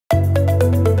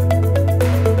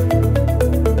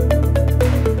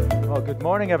Good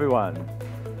morning, everyone.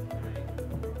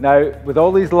 Now, with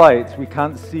all these lights, we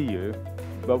can't see you,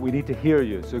 but we need to hear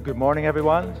you. So good morning,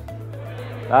 everyone.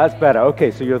 That's better.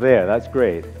 Okay, so you're there. That's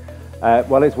great.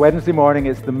 Well, it's Wednesday morning.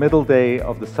 It's the middle day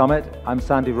of the summit. I'm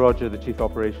Rodger, the Chief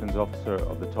Operations Officer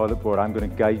of the Toilet Board. I'm going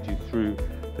to guide you through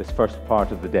this first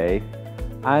part of the day.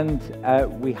 And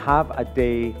we have a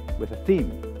day with a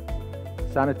theme,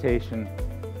 sanitation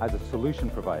as a solution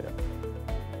provider.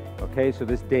 Okay, so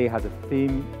this day has a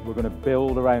theme. We're going to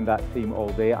build around that theme all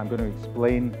day. I'm going to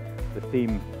explain the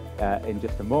theme in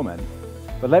just a moment.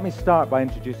 But let me start by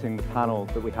introducing the panel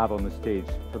that we have on the stage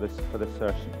for this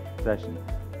session.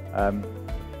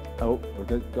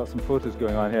 We've got some photos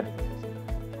going on here.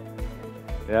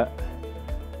 Yeah.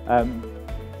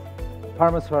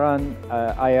 Parameswaran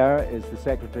Iyer is the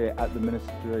Secretary at the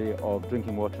Ministry of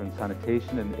Drinking Water and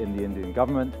Sanitation in the Indian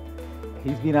government.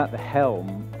 He's been at the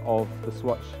helm of the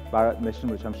Swachh Bharat mission,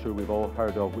 which I'm sure we've all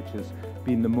heard of, which has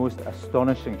been the most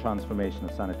astonishing transformation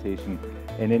of sanitation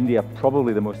in India,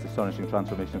 probably the most astonishing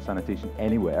transformation of sanitation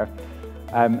anywhere.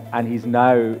 And he's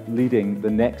now leading the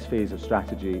next phase of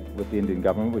strategy with the Indian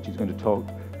government, which he's going to talk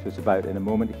to us about in a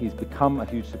moment. He's become a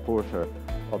huge supporter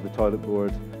of the Toilet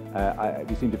Board.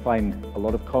 We seem to find a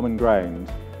lot of common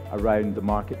ground around the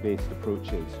market-based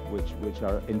approaches, which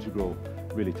are integral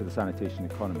really to the sanitation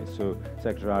economy. So,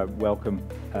 Secretary, welcome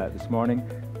this morning.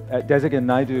 Dhesigen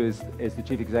Naidoo is the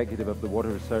Chief Executive of the Water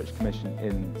Research Commission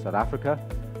in South Africa.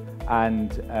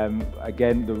 And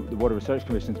again, the Water Research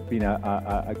Commission has been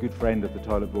a good friend of the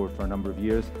Toilet Board for a number of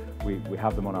years. We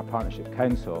have them on our Partnership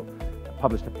Council. I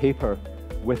published a paper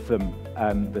with them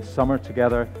this summer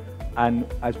together.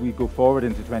 And as we go forward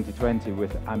into 2020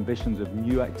 with ambitions of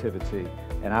new activity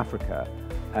in Africa,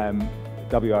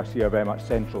 WRC are very much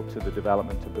central to the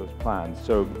development of those plans.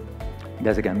 So,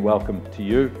 Dhesigen, welcome to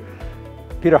you.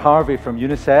 Peter Harvey from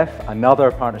UNICEF,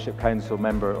 another Partnership Council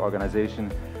member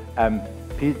organisation.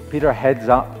 Peter heads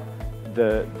up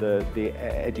the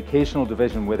educational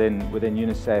division within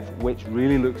UNICEF, which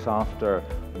really looks after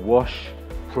WASH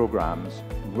programs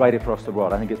right across the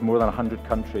world. I think it's more than 100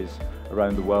 countries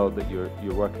around the world that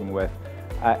you're working with,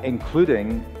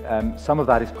 including some of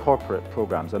that is corporate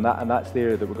programs, and that's the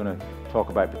area that we're going to talk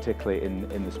about particularly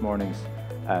in this morning's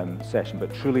session,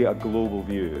 but truly a global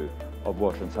view of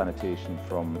water and sanitation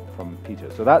from Peter.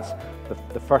 So that's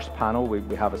the first panel.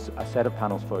 We have a set of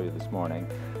panels for you this morning.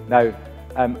 Now,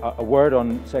 a word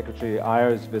on Secretary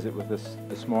Iyer's visit with us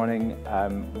this morning.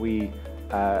 We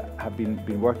have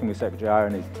been working with Secretary Iyer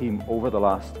and his team over the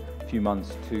last few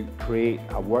months to create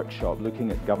a workshop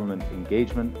looking at government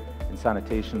engagement in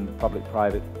sanitation,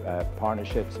 public-private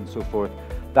partnerships and so forth.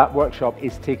 That workshop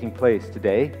is taking place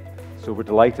today, so we're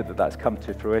delighted that that's come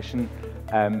to fruition.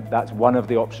 That's one of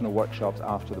the optional workshops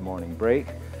after the morning break.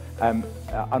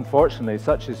 Unfortunately,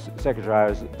 such is Secretary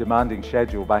Iyer's demanding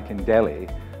schedule back in Delhi,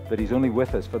 that he's only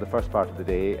with us for the first part of the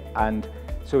day, and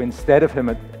so instead of him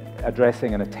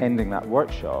addressing and attending that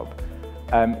workshop,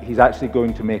 he's actually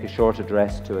going to make a short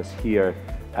address to us here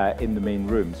in the main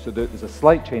room. So there's a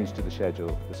slight change to the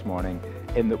schedule this morning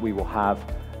in that we will have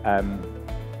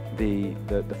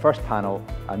the first panel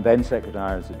and then Secretary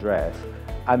Iyer's address,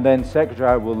 and then Secretary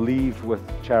Iyer will leave with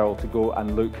Cheryl to go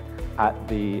and look at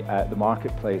the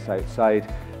marketplace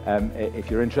outside. If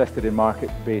you're interested in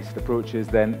market-based approaches,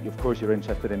 then of course you're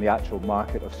interested in the actual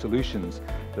market of solutions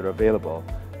that are available.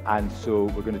 And so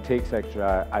we're going to take Secretary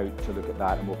Iyer out to look at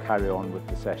that, and we'll carry on with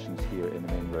the sessions here in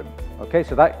the main room. Okay,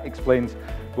 so that explains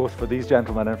both for these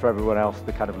gentlemen and for everyone else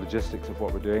the kind of logistics of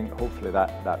what we're doing. Hopefully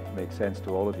that makes sense to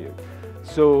all of you.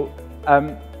 So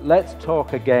let's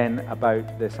talk again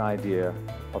about this idea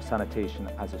of sanitation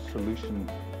as a solution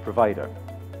provider.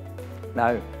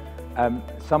 Now,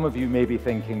 some of you may be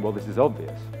thinking, well, this is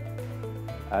obvious.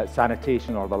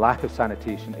 Sanitation or the lack of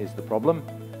sanitation is the problem.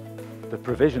 The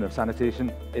provision of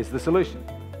sanitation is the solution.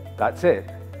 That's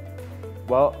it.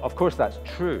 Well, of course that's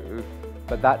true,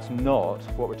 but that's not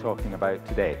what we're talking about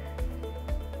today,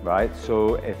 right?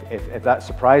 So if that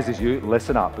surprises you,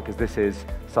 listen up, because this is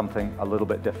something a little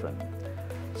bit different.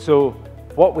 So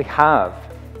what we have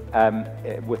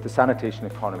with the sanitation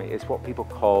economy is what people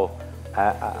call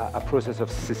a process of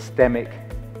systemic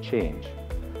change.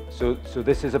 So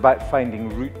this is about finding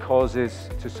root causes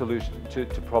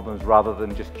to problems rather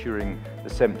than just curing the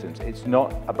symptoms. It's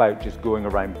not about just going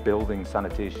around building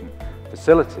sanitation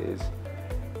facilities.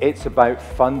 It's about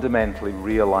fundamentally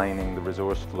realigning the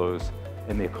resource flows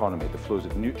in the economy, the flows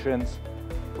of nutrients,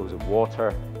 flows of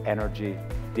water, energy,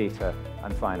 data,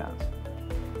 and finance.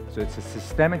 So it's a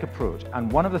systemic approach.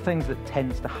 And one of the things that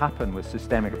tends to happen with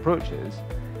systemic approaches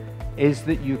is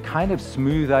that you kind of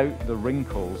smooth out the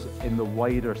wrinkles in the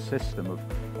wider system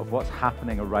of of what's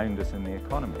happening around us in the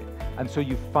economy. And so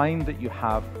you find that you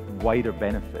have wider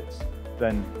benefits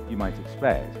than you might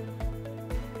expect.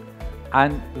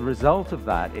 And the result of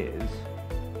that is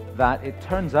that it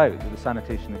turns out that the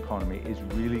sanitation economy is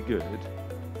really good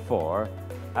for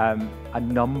a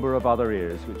number of other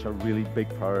areas which are really big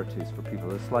priorities for people.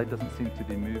 The slide doesn't seem to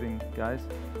be moving, guys.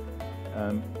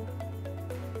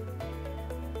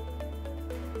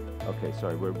 Okay,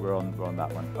 sorry, we're on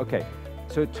that one. Okay,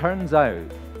 so it turns out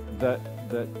that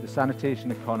the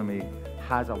sanitation economy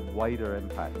has a wider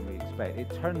impact than we expect.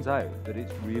 It turns out that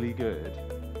it's really good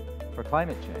for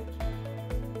climate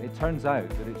change. It turns out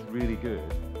that it's really good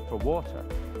for water.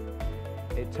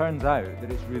 It turns out that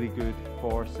it's really good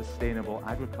for sustainable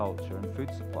agriculture and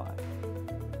food supply.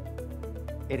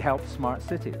 It helps smart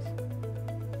cities.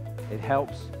 It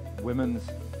helps women's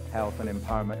health and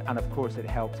empowerment, and of course it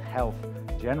helps health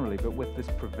generally, but with this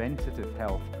preventative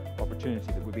health opportunity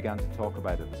that we began to talk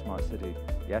about at the Smart City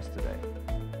yesterday.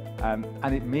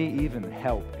 And it may even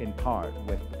help in part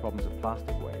with the problems of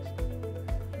plastic waste.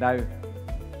 Now,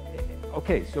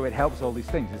 okay, so it helps all these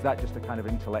things. Is that just a kind of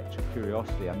intellectual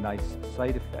curiosity, a nice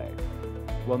side effect?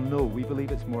 Well, no, we believe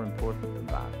it's more important than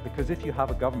that. Because if you have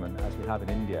a government, as we have in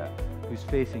India, who's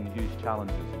facing huge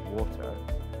challenges of water,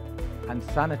 and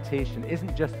sanitation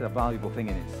isn't just a valuable thing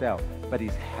in itself, but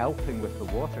is helping with the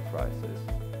water crisis,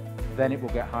 then it will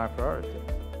get higher priority.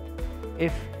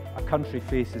 If a country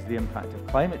faces the impact of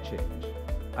climate change,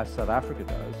 as South Africa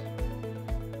does,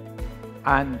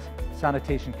 and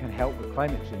sanitation can help with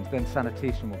climate change, then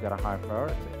sanitation will get a higher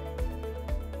priority.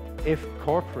 If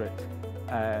corporate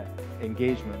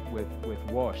engagement with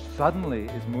WASH suddenly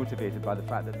is motivated by the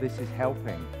fact that this is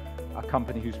helping a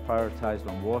company who's prioritized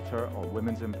on water or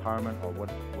women's empowerment or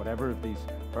whatever of these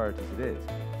priorities it is,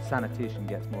 sanitation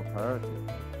gets more priority.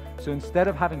 So instead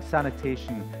of having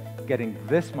sanitation getting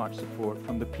this much support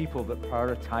from the people that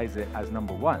prioritize it as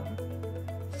number one,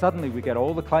 suddenly we get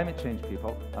all the climate change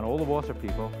people and all the water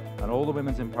people and all the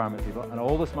women's empowerment people and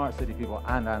all the smart city people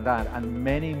and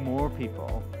many more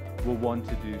people will want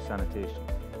to do sanitation.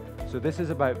 So this is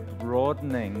about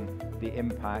broadening the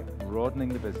impact, broadening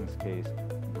the business case,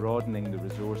 broadening the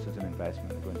resources and investment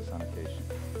that go into sanitation.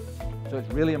 So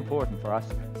it's really important for us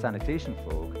sanitation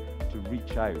folk to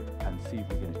reach out and see if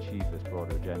we can achieve this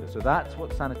broader agenda. So that's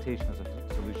what sanitation as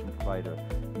a solution provider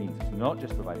means. It's not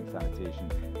just providing sanitation,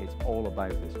 it's all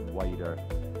about this wider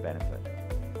benefit.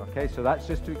 Okay, so that's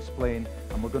just to explain,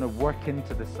 and we're going to work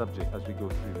into this subject as we go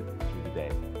through the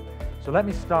day. So let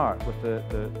me start with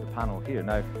the panel here.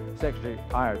 Now, Secretary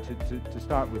Iyer, to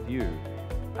start with you.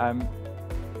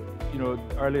 You know,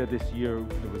 earlier this year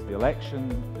there was the election,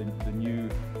 the new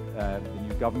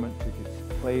government took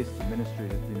its place, the ministry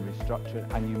has been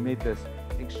restructured, and you made this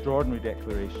extraordinary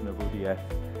declaration of ODF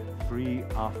free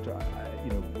after,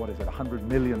 you know, what is it, 100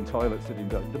 million toilets have been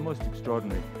built, the most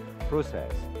extraordinary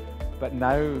process. But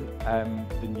now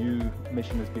the new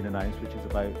mission has been announced, which is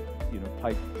about, you know,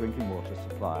 piped drinking water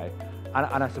supply.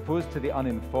 And I suppose to the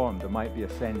uninformed, there might be a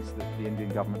sense that the Indian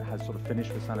government has sort of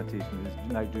finished with sanitation and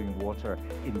is now doing water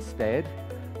instead.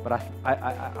 But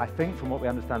I think from what we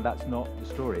understand, that's not the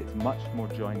story. It's much more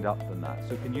joined up than that.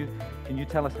 So can you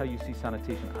tell us how you see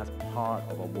sanitation as part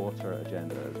of a water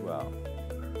agenda as well?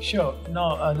 Sure.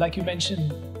 No, like you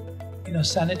mentioned, you know,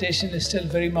 sanitation is still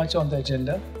very much on the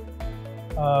agenda.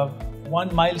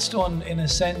 One milestone, in a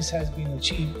sense, has been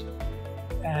achieved.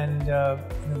 And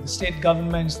you know, the state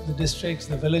governments, the districts,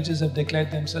 the villages have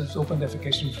declared themselves open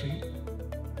defecation free.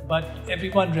 But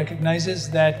everyone recognizes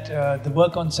that the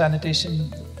work on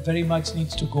sanitation very much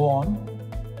needs to go on.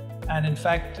 And in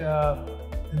fact,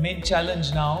 the main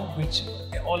challenge now, which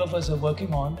all of us are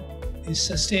working on, is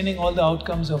sustaining all the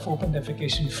outcomes of open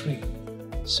defecation free.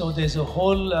 So there's a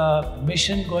whole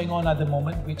mission going on at the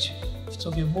moment, so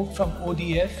we moved from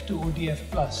ODF to ODF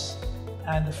plus.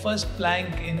 And the first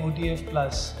plank in ODF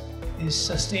plus is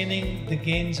sustaining the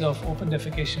gains of open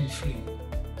defecation free.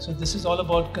 So this is all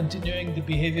about continuing the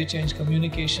behavior change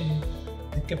communication,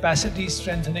 the capacity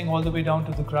strengthening all the way down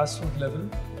to the grassroots level,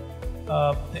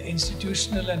 the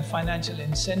institutional and financial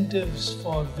incentives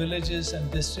for villages and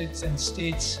districts and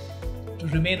states to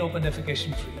remain open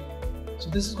defecation free. So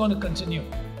this is going to continue.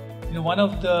 You know, one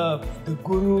of the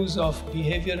gurus of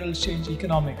behavioral change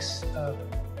economics,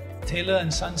 Taylor and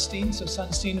Sunstein. So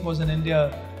Sunstein was in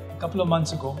India a couple of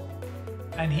months ago,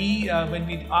 and he, when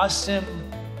we asked him,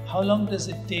 how long does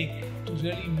it take to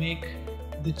really make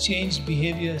the changed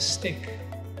behavior stick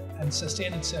and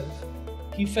sustain itself,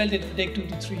 he felt it would take 2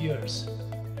 to 3 years.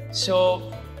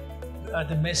 So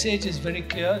the message is very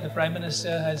clear. The Prime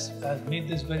Minister has made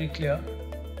this very clear,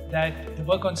 that the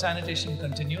work on sanitation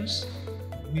continues.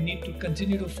 we need to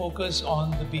continue to focus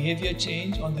on the behavior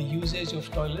change, on the usage of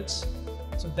toilets.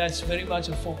 So that's very much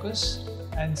a focus,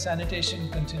 and sanitation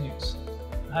continues.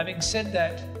 Having said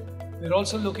that, we're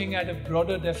also looking at a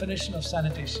broader definition of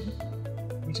sanitation,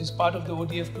 which is part of the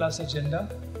ODF Plus agenda.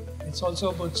 It's also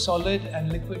about solid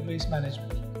and liquid waste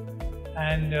management.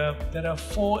 And there are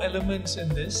 4 elements in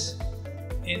this.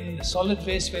 In solid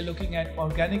waste, we're looking at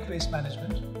organic waste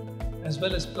management as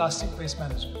well as plastic waste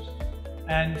management.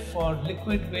 And for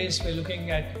liquid waste, we're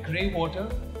looking at grey water,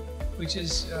 which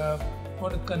is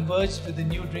going to converge with the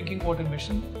new drinking water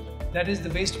mission. That is the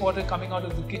wastewater coming out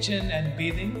of the kitchen and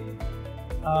bathing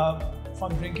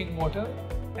from drinking water.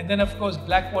 And then, of course,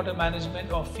 black water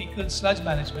management or fecal sludge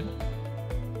management,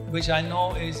 which I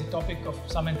know is a topic of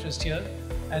some interest here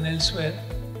and elsewhere,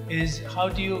 is how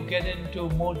do you get into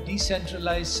more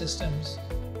decentralized systems,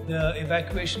 the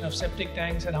evacuation of septic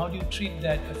tanks, and how do you treat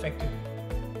that effectively.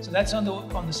 So that's on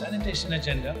the sanitation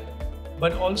agenda.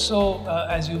 But also,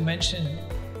 as you mentioned,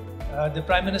 the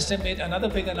Prime Minister made another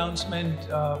big announcement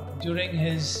during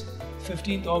his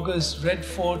 15th August Red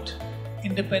Fort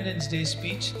Independence Day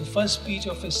speech, the first speech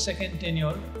of his second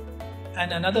tenure,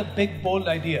 and another big bold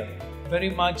idea, very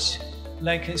much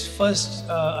like his first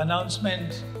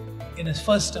announcement in his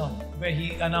first term, where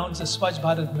he announced the Swachh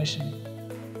Bharat mission.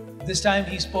 This time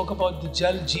he spoke about the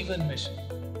Jal Jeevan mission,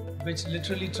 which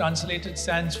literally translated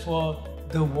stands for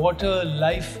the Water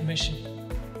Life Mission.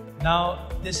 Now,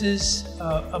 this is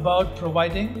about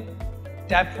providing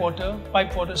tap water,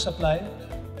 pipe water supply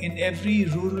in every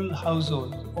rural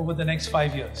household over the next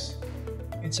 5 years.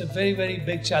 It's a very, very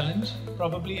big challenge,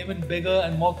 probably even bigger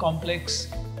and more complex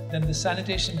than the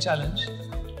sanitation challenge,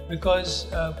 because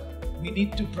we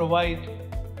need to provide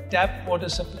tap water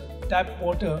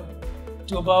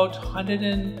to about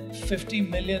 150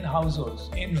 million households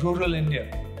in rural India.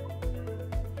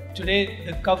 Today,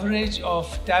 the coverage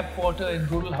of tap water in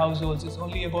rural households is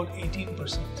only about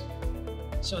 18%.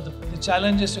 So the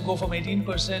challenge is to go from 18%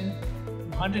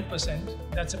 to 100%.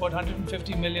 That's about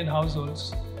 150 million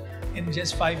households in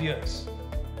just 5 years.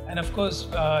 And of course,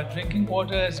 drinking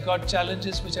water has got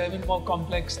challenges which are even more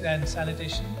complex than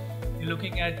sanitation. You're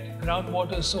looking at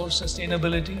groundwater source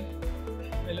sustainability.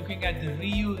 We're looking at the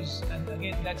reuse, and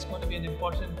again, that's going to be an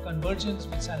important convergence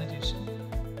with sanitation.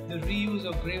 The reuse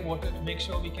of grey water to make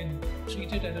sure we can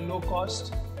treat it at a low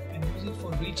cost and use it for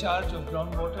recharge of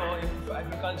groundwater or even for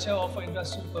agriculture or for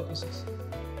industrial purposes.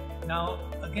 Now,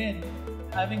 again,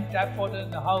 having tap water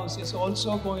in the house is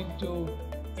also going to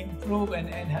improve and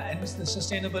enhance the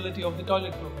sustainability of the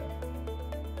toilet program.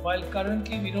 While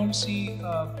currently we don't see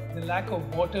the lack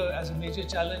of water as a major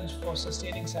challenge for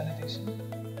sustaining sanitation,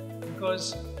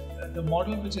 because the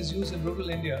model which is used in rural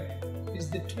India is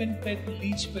the twin pit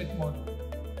leach pit model,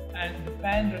 and the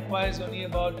pan requires only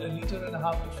about 1.5 liters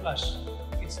to flush.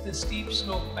 It's the steep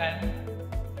slope pan,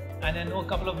 and I know a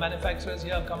couple of manufacturers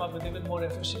here have come up with even more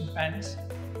efficient pans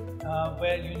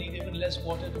where you need even less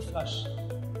water to flush.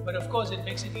 But of course, it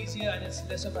makes it easier and it's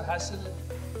less of a hassle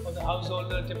for the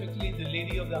householder, typically the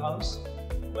lady of the house,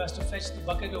 who has to fetch the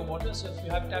bucket of water. So if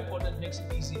you have tap water, it makes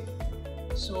it easier.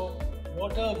 So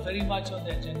water very much on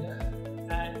the agenda,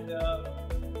 and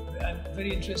I'm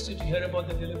very interested to hear about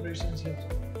the deliberations here.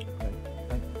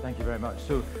 Thank you very much.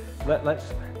 So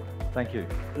let's thank you.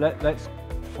 Let's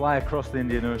fly across the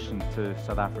Indian Ocean to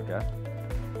South Africa,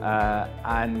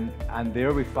 and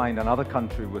there we find another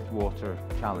country with water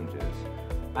challenges.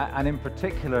 And in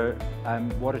particular,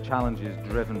 water challenges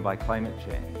driven by climate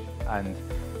change. And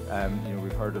you know,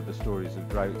 we've heard of the stories of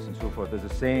droughts and so forth. There's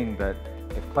a saying that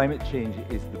if climate change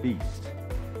is the beast,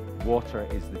 water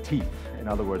is the teeth. In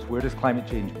other words, where does climate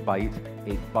change bite?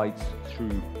 It bites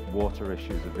through water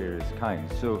issues of various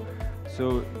kinds. So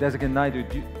Dhesigen, Naidoo,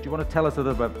 do you want to tell us a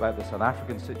little bit about the South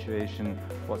African situation,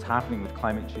 what's happening with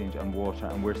climate change and water,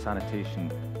 and where sanitation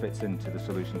fits into the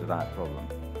solution to that problem?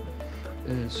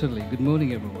 Certainly. Good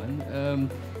morning, everyone.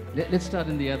 Let's start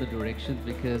in the other direction,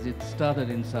 because it started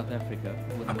in South Africa.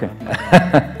 Okay.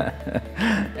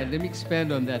 And let me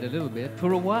expand on that a little bit.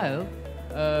 For a while,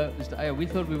 Mr. Iyer, we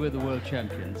thought we were the world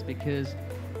champions, because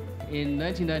in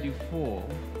 1994,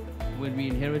 when we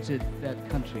inherited that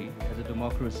country as a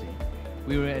democracy,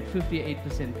 we were at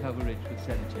 58% coverage with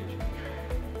sanitation.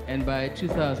 And by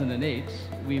 2008,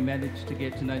 we managed to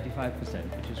get to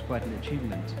 95%, which is quite an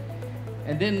achievement.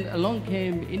 And then along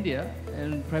came India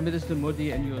and Prime Minister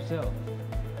Modi and yourself.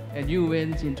 And you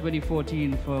went in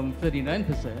 2014 from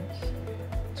 39%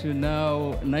 to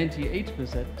now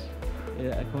 98%,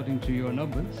 according to your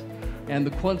numbers. And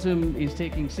the quantum is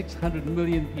taking 600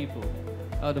 million people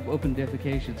out of open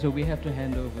defecation. So we have to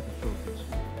hand over the trophies.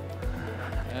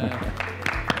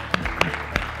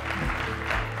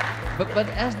 But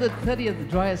as the 30th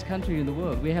driest country in the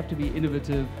world, we have to be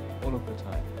innovative all of the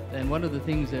time. And one of the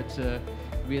things that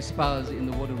we espouse in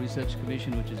the Water Research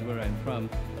Commission, which is where I'm from,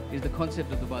 is the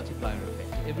concept of the multiplier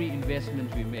effect. Every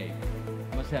investment we make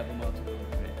must have a multiplier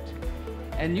effect.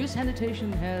 And new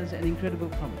sanitation has an incredible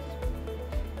promise.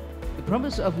 The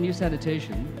promise of new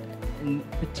sanitation, in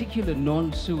particular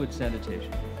non-sewage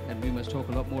sanitation, and we must talk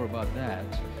a lot more about that,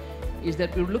 is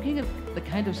that we're looking at the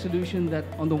kind of solution that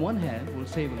on the one hand will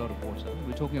save a lot of water.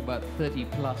 We're talking about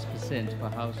 30+% per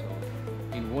household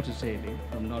in water saving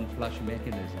from non-flush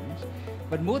mechanisms.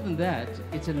 But more than that,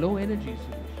 it's a low energy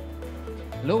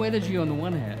solution. Low energy on the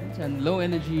one hand, and low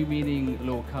energy meaning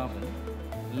low carbon.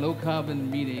 Low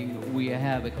carbon meaning we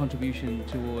have a contribution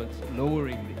towards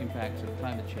lowering the impacts of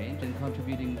climate change and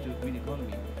contributing to a green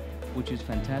economy, which is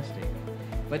fantastic.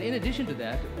 But in addition to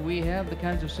that, we have the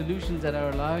kinds of solutions that are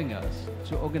allowing us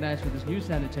to organize for this new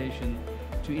sanitation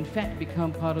to in fact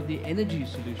become part of the energy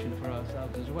solution for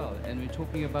ourselves as well. And we're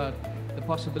talking about the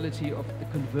possibility of the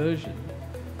conversion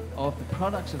of the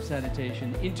products of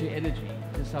sanitation into energy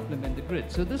to supplement the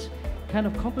grid. So this kind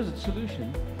of composite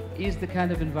solution is the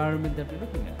kind of environment that we're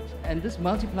looking at. And this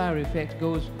multiplier effect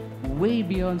goes way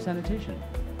beyond sanitation.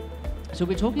 So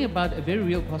we're talking about a very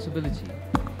real possibility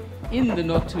in the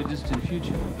not too distant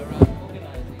future around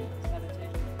organizing sanitation.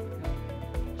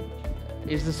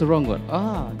 Is this the wrong one?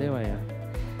 Ah, there I am.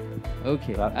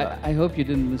 Okay, I hope you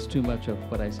didn't miss too much of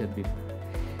what I said before.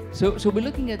 So we're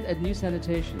looking at new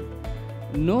sanitation,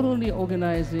 not only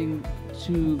organizing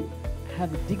to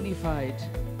have a dignified,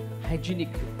 hygienic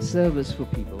service for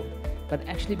people, but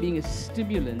actually being a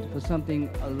stimulant for something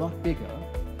a lot bigger,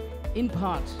 in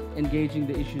part engaging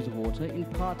the issues of water, in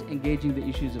part engaging the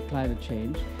issues of climate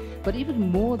change, but even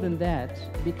more than that,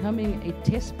 becoming a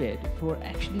test bed for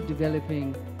actually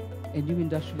developing a new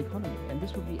industrial economy. And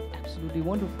this would be absolutely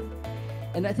wonderful.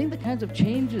 And I think the kinds of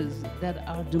changes that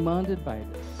are demanded by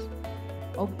this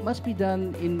must be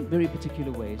done in very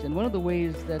particular ways. And one of the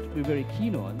ways that we're very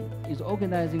keen on is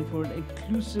organizing for an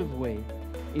inclusive way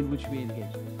in which we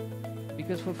engage with.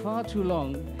 Because for far too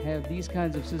long have these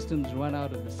kinds of systems run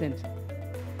out of the center.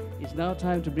 It's now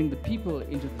time to bring the people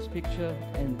into this picture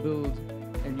and build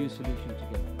a new solution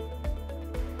together.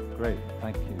 Great,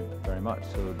 thank you very much.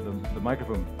 So the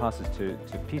microphone passes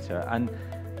to Peter. And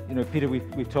you know, Peter,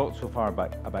 we've talked so far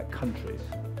about countries,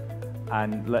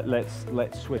 and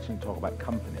let's switch and talk about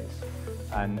companies.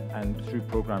 And through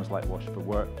programs like Wash for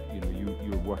Work, you know,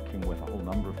 you're working with a whole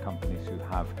number of companies who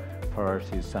have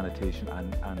priorities, sanitation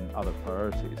and other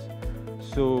priorities.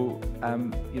 So,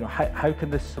 you know, how can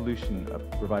this solution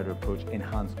provider approach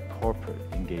enhance corporate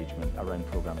engagement around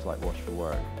programs like Wash for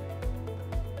Work?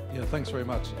 Yeah, thanks very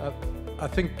much. I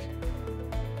think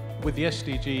with the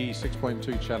SDG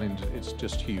 6.2 challenge, it's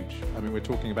just huge. I mean, we're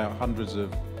talking about hundreds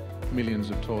of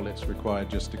millions of toilets required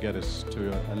just to get us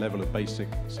to a level of basic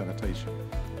sanitation.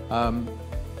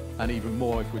 And even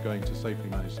more if we're going to safely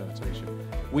manage sanitation.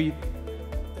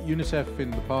 UNICEF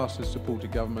in the past has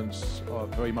supported governments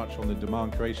very much on the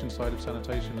demand creation side of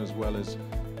sanitation as well as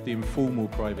the informal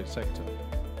private sector.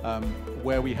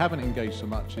 Where we haven't engaged so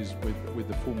much is with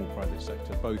the formal private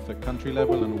sector, both at country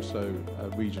level and also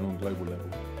regional and global level.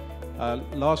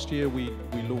 Last year we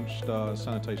launched our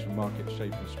sanitation market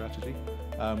shaping strategy,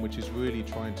 which is really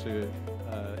trying to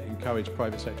encourage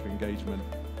private sector engagement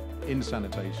in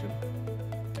sanitation.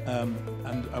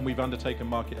 And we've undertaken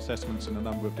market assessments in a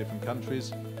number of different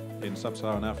countries, in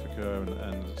Sub-Saharan Africa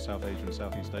and South Asia and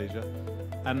Southeast Asia.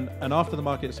 And after the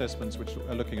market assessments, which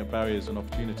are looking at barriers and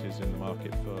opportunities in the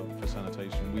market for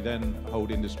sanitation, we then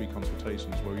hold industry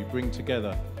consultations where we bring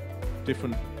together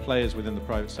different players within the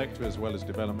private sector as well as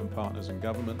development partners and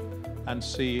government and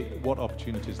see what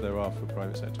opportunities there are for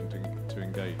private sector to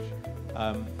engage.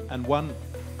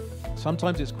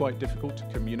 Sometimes it's quite difficult to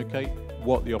communicate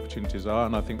what the opportunities are,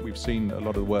 and I think we've seen a lot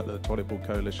of the work that the Toilet Bowl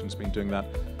Coalition's been doing that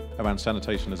around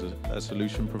sanitation as a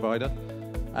solution provider,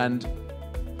 and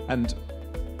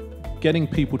getting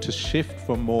people to shift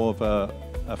from more of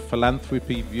a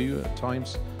philanthropy view at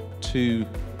times to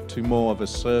more of a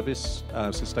service,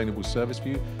 sustainable service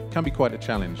view can be quite a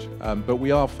challenge. But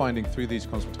we are finding through these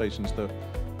consultations that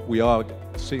we are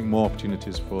seeing more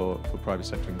opportunities for private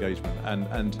sector engagement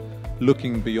and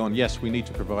looking beyond. Yes, we need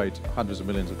to provide hundreds of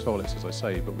millions of toilets, as I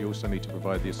say, but we also need to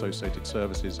provide the associated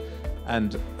services.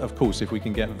 And of course, if we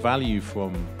can get value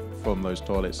from those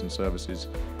toilets and services,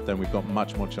 then we've got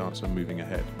much more chance of moving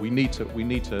ahead. We need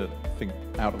to think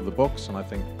out of the box, and I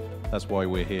think that's why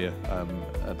we're here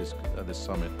at this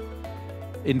summit.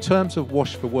 In terms of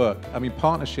Wash for Work, I mean,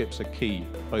 partnerships are key,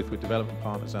 both with development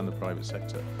partners and the private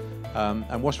sector.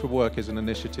 And Wash for Work is an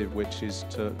initiative which is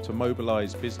to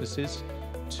mobilize businesses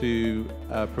to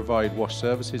provide wash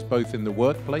services, both in the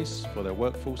workplace for their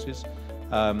workforces,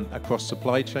 across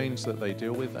supply chains that they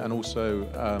deal with, and also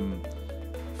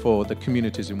for the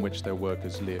communities in which their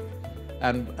workers live.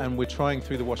 And we're trying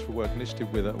through the Wash for Work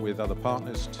initiative with other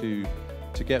partners to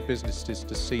get businesses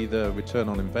to see the return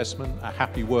on investment. A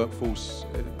happy workforce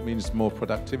means more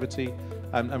productivity,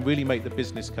 and really make the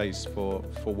business case for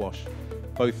Wash,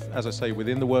 both, as I say,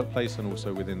 within the workplace and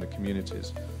also within the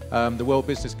communities. The World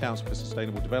Business Council for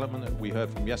Sustainable Development, we heard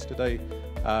from yesterday,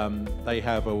 they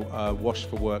have a Wash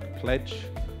for Work pledge,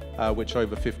 which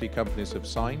over 50 companies have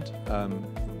signed,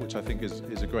 which I think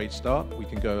is a great start. We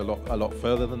can go a lot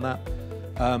further than that.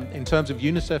 In terms of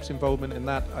UNICEF's involvement in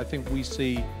that, I think we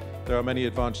see there are many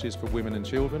advantages for women and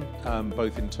children,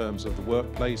 both in terms of the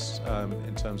workplace,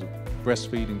 in terms of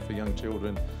breastfeeding for young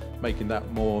children, making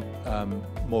that more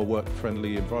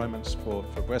work-friendly environments for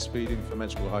breastfeeding, for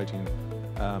menstrual hygiene,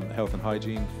 health and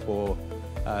hygiene, for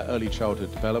early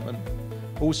childhood development.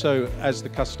 Also, as the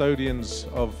custodians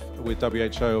with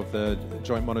WHO of the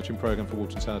Joint Monitoring Programme for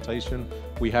Water and Sanitation,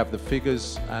 we have the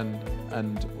figures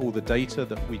and all the data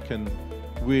that we can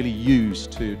really use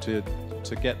to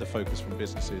get the focus from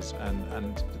businesses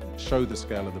and show the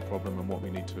scale of the problem and what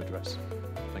we need to address.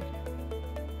 Thank you.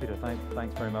 Peter,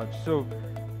 thanks very much.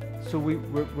 So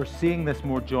we're seeing this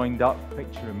more joined up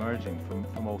picture emerging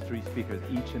from all three speakers,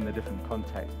 each in the different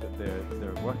context that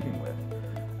they're working with.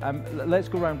 Let's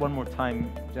go around one more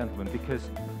time, gentlemen, because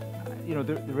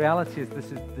the reality is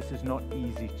this is not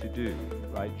easy to do,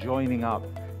 right? Joining up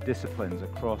disciplines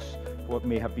across what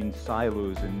may have been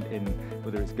silos in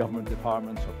whether it's government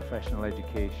departments or professional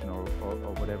education or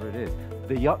whatever it is.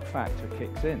 The yuck factor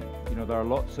kicks in. There are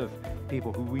lots of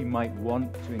people who we might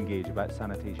want to engage about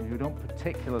sanitation who don't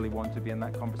particularly want to be in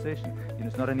that conversation.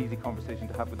 It's not an easy conversation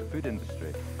to have with the food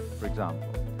industry, for example.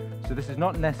 So this is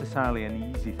not necessarily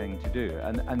an easy thing to do.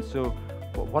 And so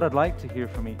what I'd like to hear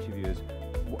from each of you is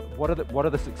what are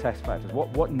the success factors?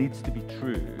 What needs to be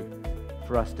true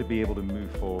for us to be able to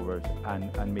move forward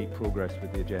and make progress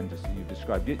with the agendas that you've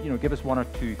described? Give us one or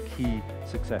two key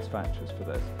success factors for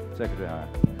this. Secretary Iyer.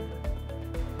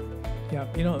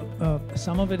 Yeah,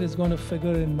 some of it is going to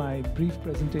figure in my brief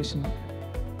presentation.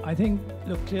 I think,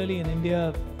 look, clearly in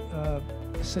India,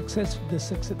 the success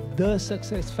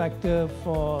factor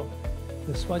for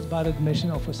the Swachh Bharat mission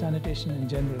or for sanitation in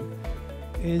general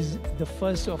is the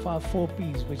first of our 4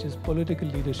 Ps, which is political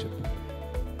leadership.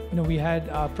 We had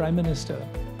our Prime Minister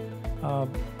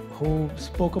who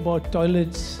spoke about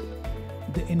toilets,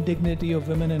 the indignity of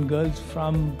women and girls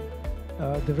from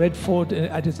the Red Fort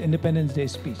at his Independence Day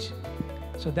speech.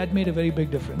 So that made a very big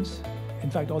difference,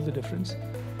 in fact, all the difference.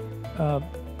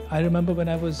 I remember when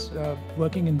I was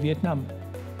working in Vietnam,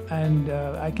 and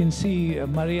I can see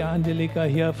Maria Angelica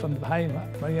here from, hi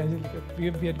Maria Angelica,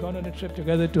 we had gone on a trip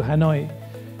together to Hanoi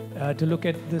to look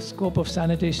at the scope of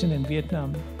sanitation in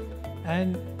Vietnam.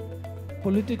 And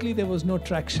politically, there was no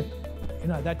traction.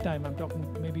 At that time, I'm talking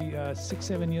maybe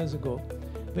 6-7 years ago,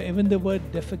 where even the word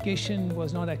defecation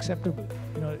was not acceptable,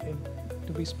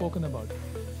 to be spoken about.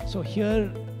 So here,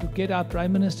 to get our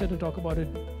Prime Minister to talk about it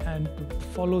and to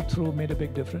follow through made a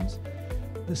big difference.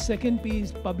 The second P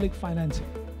is public financing.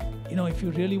 If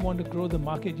you really want to grow the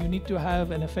market, you need to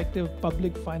have an effective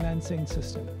public financing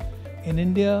system. In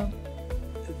India,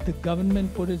 the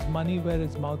government put its money where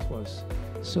its mouth was.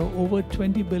 So over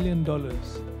 $20 billion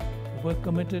were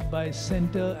committed by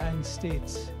center and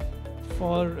states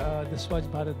for the Swachh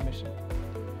Bharat mission.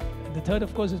 The third,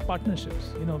 of course, is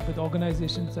partnerships, with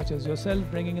organizations such as yourself,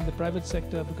 bringing in the private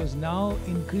sector, because now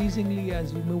increasingly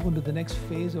as we move into the next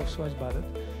phase of Swachh Bharat,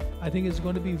 I think it's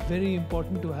going to be very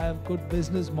important to have good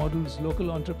business models,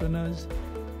 local entrepreneurs,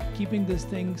 keeping this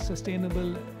thing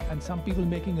sustainable and some people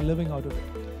making a living out of it.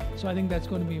 So I think that's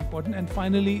going to be important. And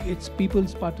finally, it's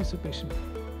people's participation.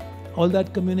 All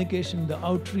that communication, the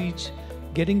outreach,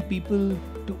 getting people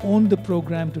to own the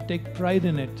program, to take pride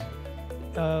in it.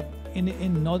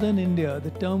 In northern India,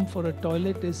 the term for a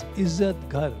toilet is Izzat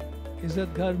Ghar.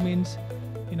 Izzat Ghar means,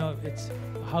 it's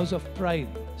a house of pride.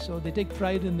 So they take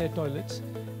pride in their toilets,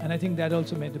 and I think that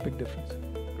also made a big difference.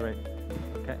 Great.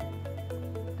 Okay.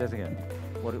 Dhesigen,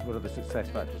 what are the success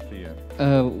factors for you?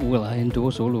 Well, I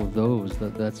endorse all of those.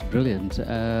 That's brilliant.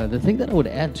 The thing that I would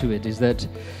add to it is that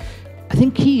I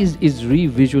think key is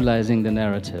revisualizing the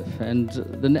narrative. And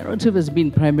the narrative has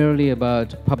been primarily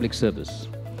about public service.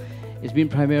 It's been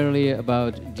primarily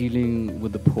about dealing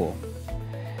with the poor.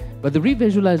 But the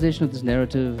revisualization of this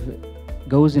narrative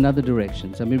goes in other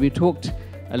directions. I mean, we talked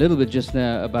a little bit just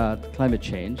now about climate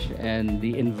change and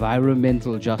the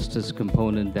environmental justice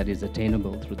component that is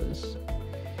attainable through this.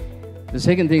 The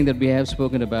second thing that we have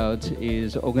spoken about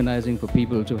is organizing for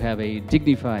people to have a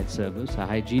dignified service, a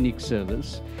hygienic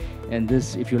service, and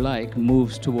this, if you like,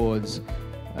 moves towards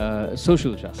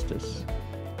social justice.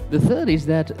 The third is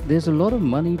that there's a lot of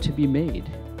money to be made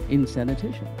in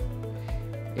sanitation.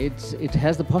 It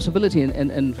has the possibility,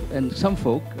 and some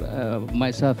folk,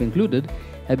 myself included,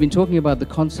 have been talking about the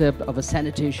concept of a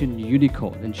sanitation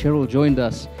unicorn. And Cheryl joined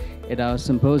us at our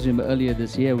symposium earlier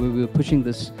this year where we were pushing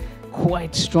this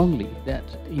quite strongly, that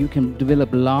you can develop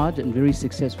large and very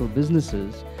successful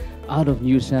businesses out of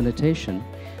new sanitation,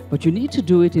 but you need to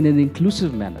do it in an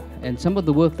inclusive manner. And some of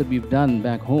the work that we've done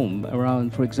back home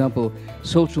around, for example,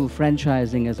 social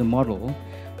franchising as a model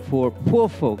for poor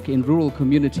folk in rural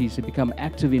communities to become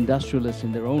active industrialists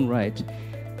in their own right,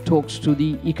 talks to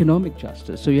the economic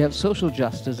justice. So you have social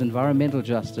justice, environmental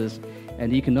justice,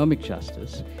 and economic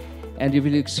justice. And if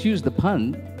you'll excuse the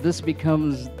pun, this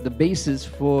becomes the basis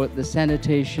for the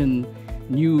sanitation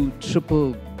new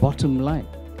triple bottom line.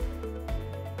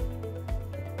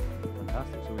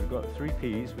 Fantastic. So we've got 3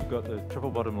 Ps, we've got the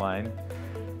triple bottom line.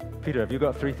 Peter, have you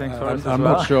got 3 things for us as well? I'm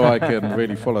not sure I can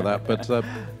really follow that, but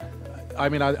I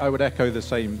mean, I would echo the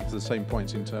same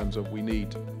points in terms of we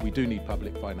do need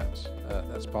public finance.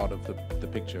 That's part of the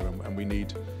picture, and we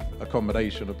need a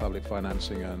combination of public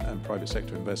financing and private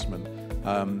sector investment,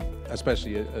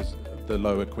 especially as the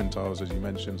lower quintiles, as you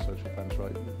mentioned, social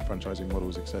franchising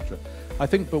models, etc. I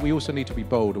think, but we also need to be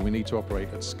bold, and we need to operate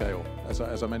at scale.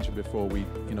 As I mentioned before, we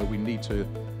need to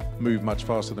move much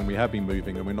faster than we have been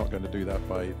moving, and we're not going to do that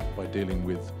by dealing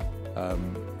with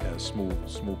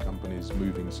small companies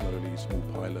moving slowly, small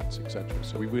pilots, etc.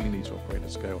 So we really need to operate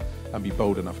at scale and be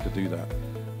bold enough to do that.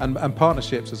 And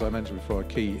partnerships, as I mentioned before, are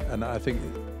key. And I think,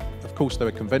 of course, there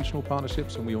are conventional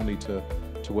partnerships, and we all need to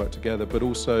work together, but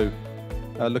also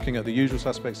looking at the usual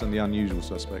suspects and the unusual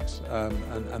suspects.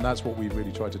 And that's what we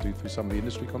really try to do through some of the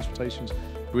industry consultations,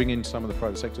 bring in some of the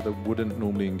private sector that wouldn't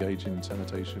normally engage in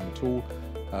sanitation at all.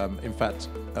 In fact,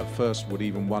 at first would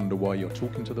even wonder why you're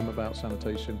talking to them about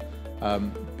sanitation.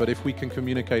 But if we can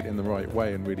communicate in the right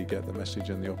way and really get the message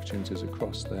and the opportunities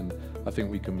across, then I think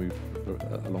we can move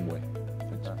a long way.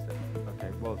 Thanks. Fantastic. Okay,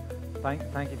 well,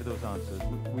 thank you for those answers.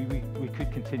 We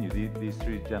could continue. These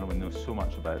 3 gentlemen know so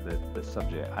much about the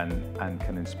subject and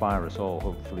can inspire us all,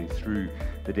 hopefully, through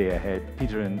the day ahead.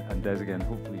 Peter and Dhesigen,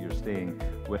 hopefully you're staying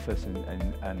with us,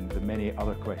 and the many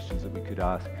other questions that we could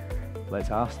ask, let's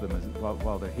ask them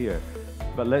while they're here.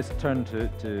 But let's turn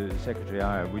to Secretary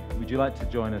Iyer. Would you like to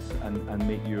join us and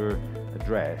make your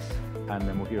address, and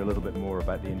then we'll hear a little bit more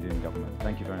about the Indian government.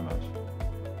 Thank you very much.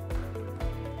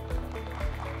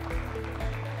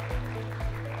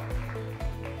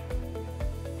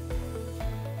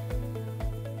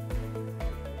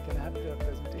 Can I have the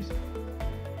presentation?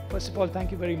 First of all,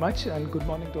 thank you very much, and good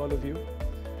morning to all of you.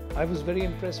 I was very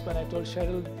impressed when I told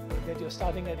Cheryl that you're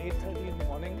starting at 8:30 in the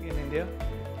morning in India.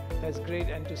 That's great,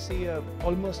 and to see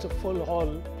almost a full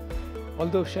hall,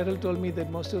 although Cheryl told me that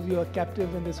most of you are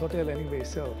captive in this hotel anyway,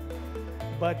 so.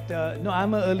 But no,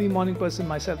 I'm an early morning person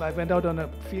myself. I went out on a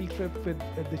field trip with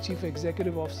the Chief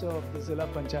Executive Officer of the Zilla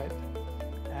Panchayat,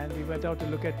 and we went out to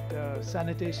look at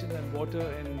sanitation and water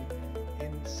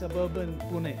in suburban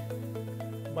Pune.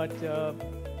 But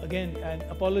again, and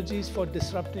apologies for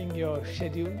disrupting your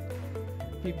schedule.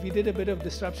 We did a bit of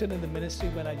disruption in the ministry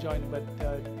when I joined, but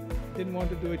didn't want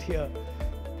to do it here.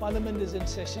 Parliament is in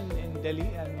session in Delhi,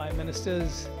 and my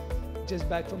minister's just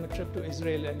back from a trip to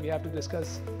Israel, and we have to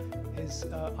discuss his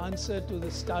answer to the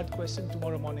start question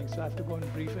tomorrow morning. So I have to go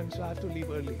and brief him, so I have to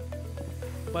leave early.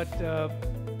 But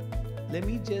let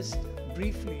me just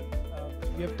briefly,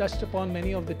 we have touched upon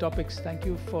many of the topics. Thank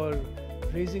you for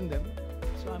raising them.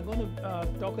 So I'm going to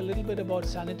talk a little bit about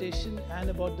sanitation and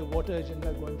about the water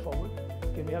agenda going forward.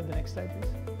 Can we have the next slide,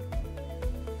 please?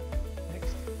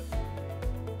 Next.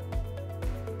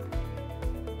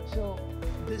 So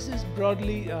this is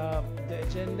broadly the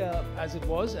agenda as it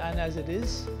was and as it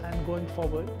is and going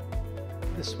forward.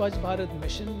 The Swachh Bharat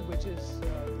mission, which is the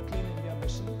Clean India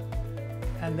mission.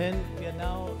 And then we are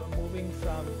now moving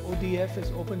from ODF,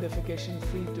 is Open Defecation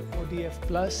Free, to ODF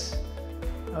Plus,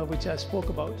 which I spoke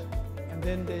about. And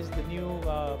then there's the new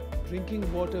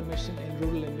drinking water mission in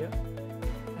rural India.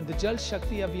 And the Jal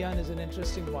Shakti Abhiyan is an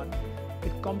interesting one.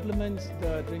 It complements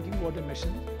the drinking water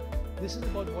mission. This is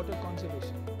about water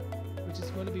conservation, which is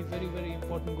going to be very, very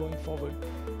important going forward.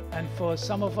 And for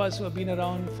some of us who have been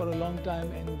around for a long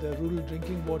time in the rural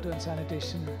drinking water and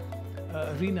sanitation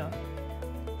arena,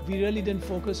 we really didn't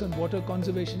focus on water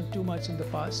conservation too much in the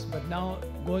past, but now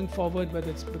going forward, whether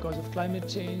it's because of climate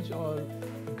change or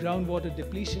groundwater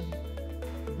depletion,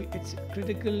 it's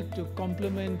critical to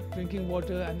complement drinking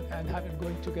water and have it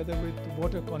going together with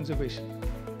water conservation.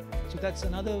 So that's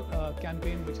another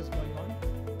campaign which is going on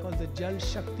called the Jal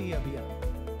Shakti Abhiyan.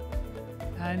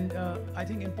 And I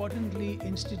think importantly,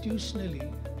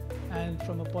 institutionally and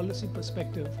from a policy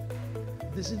perspective,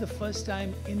 this is the first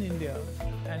time in India,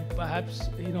 and perhaps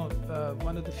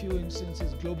one of the few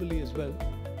instances globally as well,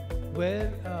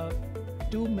 where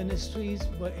two ministries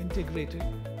were integrated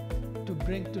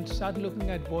to start looking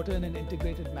at water in an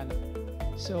integrated manner.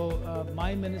 So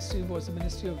my ministry was the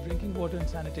Ministry of Drinking Water and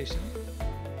Sanitation,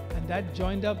 and that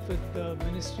joined up with the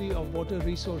Ministry of Water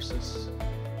Resources,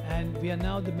 and we are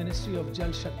now the Ministry of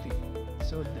Jal Shakti.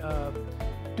 So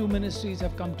two ministries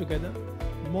have come together.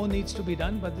 More needs to be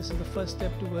done, but this is the first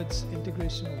step towards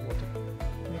integration of water.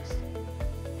 Next.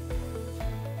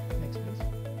 Next, please.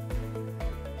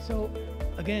 So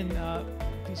again,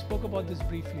 we spoke about this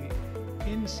briefly.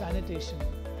 In sanitation,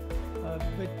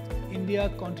 with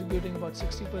India contributing about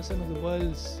 60% of the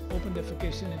world's open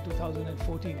defecation in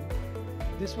 2014,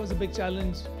 this was a big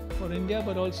challenge for India,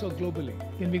 but also globally.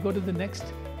 Can we go to the next?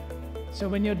 So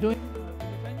when you're trying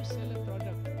to sell a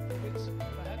product for which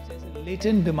perhaps there's a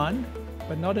latent demand,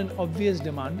 but not an obvious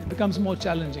demand, it becomes more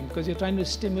challenging because you're trying to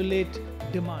stimulate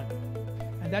demand.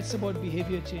 And that's about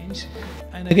behavior change.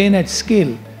 And again, at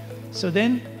scale. So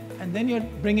then you're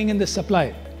bringing in the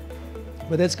supply,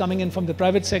 whether it's coming in from the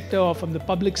private sector or from the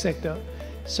public sector.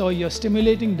 So you're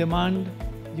stimulating demand,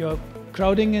 you're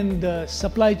crowding in the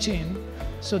supply chain.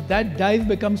 So that dive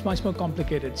becomes much more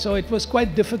complicated. So it was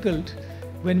quite difficult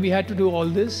when we had to do all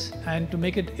this, and to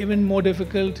make it even more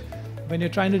difficult when you're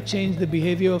trying to change the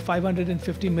behavior of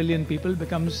 550 million people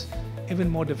becomes even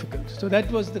more difficult. So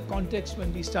that was the context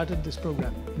when we started this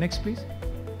program. Next, please.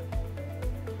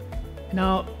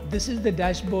 Now, this is the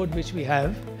dashboard which we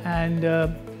have, and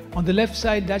on the left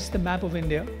side, that's the map of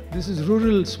India. This is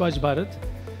rural Swachh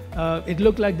Bharat. It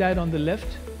looked like that on the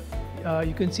left.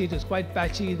 You can see it is quite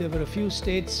patchy. There were a few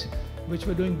states which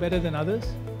were doing better than others.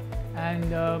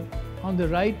 And on the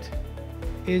right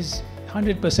is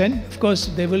 100%. Of course,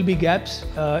 there will be gaps.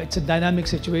 It's a dynamic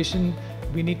situation.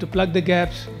 We need to plug the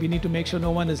gaps. We need to make sure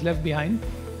no one is left behind.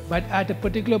 But at a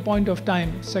particular point of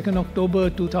time, 2nd October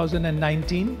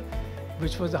 2019,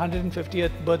 which was the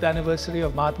 150th birth anniversary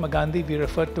of Mahatma Gandhi, we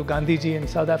referred to Gandhiji in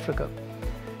South Africa.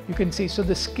 You can see, so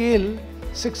the scale,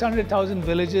 600,000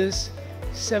 villages,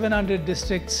 700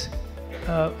 districts,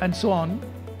 and so on.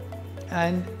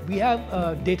 And we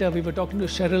have data. We were talking to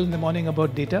Cheryl in the morning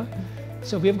about data.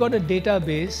 So we've got a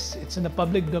database. It's in the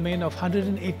public domain of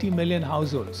 180 million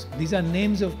households. These are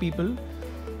names of people.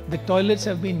 The toilets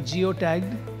have been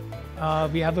geotagged.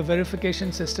 We have a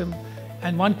verification system.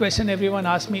 And one question everyone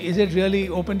asks me, is it really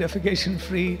open defecation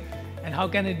free? And how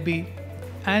can it be?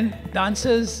 And the answer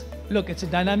is, look, it's a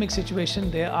dynamic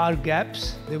situation. There are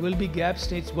gaps. There will be gaps.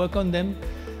 States work on them.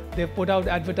 They've put out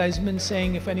advertisements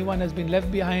saying if anyone has been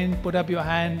left behind, put up your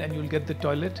hand and you'll get the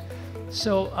toilet.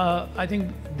 So I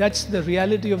think that's the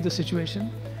reality of the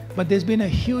situation. But there's been a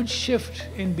huge shift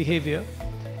in behavior,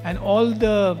 and all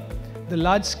the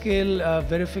large-scale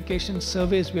verification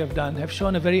surveys we have done have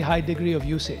shown a very high degree of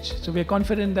usage. So we're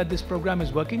confident that this program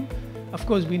is working. Of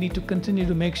course, we need to continue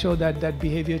to make sure that that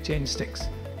behavior change sticks.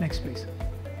 Next, please.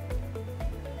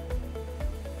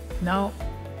 Now,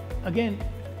 again,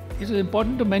 it is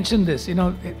important to mention this.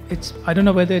 I don't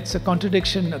know whether it's a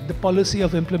contradiction of the policy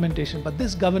of implementation, but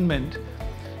this government,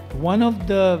 one of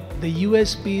the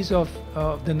USPs of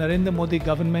the Narendra Modi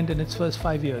government in its first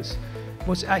 5 years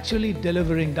was actually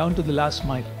delivering down to the last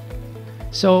mile.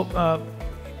 So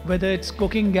whether it's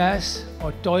cooking gas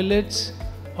or toilets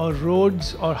or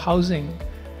roads or housing,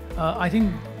 I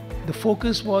think the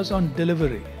focus was on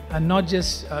delivery and not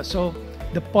just, so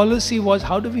the policy was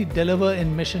how do we deliver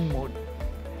in mission mode.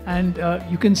 And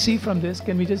you can see from this,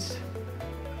 can we just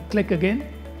click again?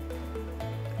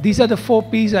 These are the 4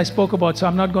 P's I spoke about, so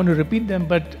I'm not going to repeat them,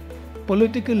 but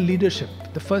political leadership,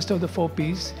 the first of the 4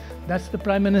 P's, that's the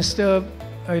Prime Minister,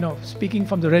 speaking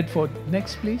from the Red Fort.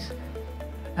 Next, please.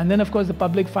 And then, of course, the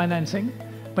public financing.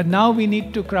 But now we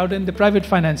need to crowd in the private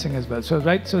financing as well. So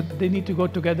they need to go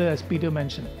together, as Peter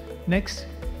mentioned. Next.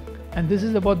 And this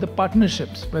is about the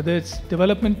partnerships, whether it's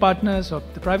development partners or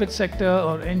the private sector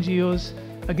or NGOs.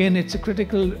 Again,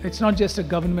 it's not just a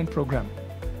government program.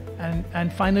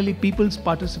 And finally, people's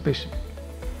participation.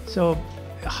 So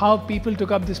how people took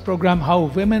up this program, how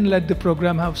women led the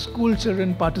program, how school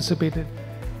children participated.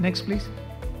 Next, please.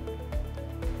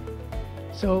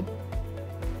 So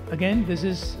again, this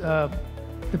is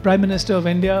the Prime Minister of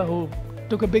India, who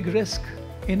took a big risk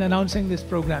in announcing this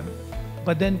program,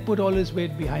 but then put all his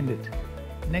weight behind it.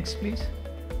 Next, please.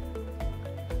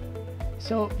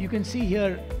 So you can see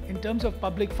here, in terms of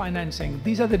public financing,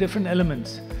 these are the different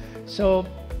elements. So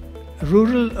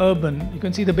rural, urban, you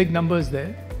can see the big numbers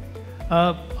there.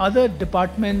 Other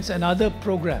departments and other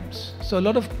programs. So a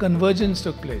lot of convergence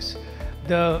took place.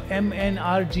 The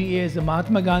MNRGA is the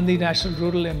Mahatma Gandhi National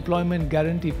Rural Employment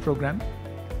Guarantee Program,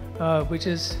 which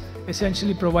is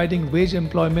essentially providing wage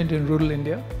employment in rural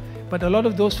India. But a lot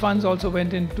of those funds also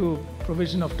went into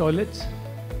provision of toilets.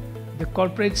 The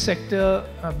corporate sector,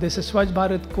 there's a Swachh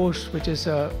Bharat Kosh, which is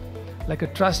like a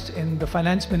trust in the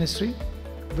finance ministry,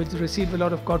 which received a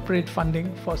lot of corporate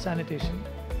funding for sanitation.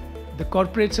 The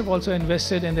corporates have also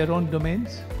invested in their own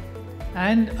domains,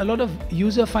 and a lot of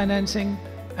user financing,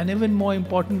 and even more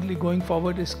importantly going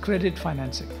forward is credit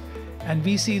financing. And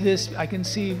we see this, I can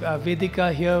see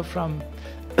Vedika here from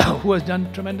who has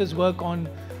done tremendous work on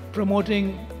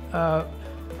promoting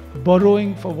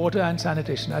borrowing for water and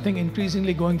sanitation. I think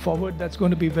increasingly going forward that's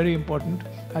going to be very important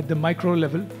at the micro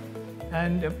level,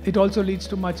 and it also leads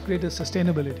to much greater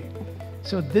sustainability.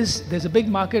 So there's a big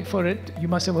market for it. You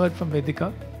must have heard from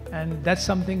Vedika, and that's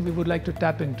something we would like to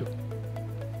tap into.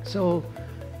 So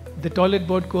the Toilet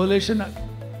Board Coalition,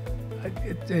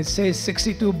 it says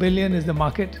 62 billion is the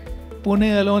market.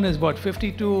 Pune alone is what,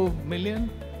 52 billion?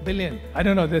 I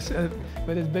don't know this,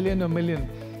 whether it's billion or million.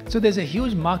 So there's a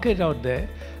huge market out there,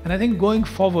 and I think going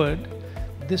forward,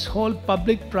 this whole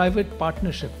public-private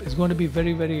partnership is going to be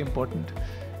very, very important.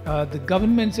 The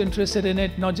government's interested in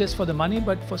it, not just for the money,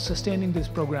 but for sustaining this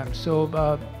program. So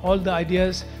all the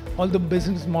ideas, all the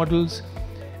business models,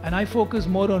 and I focus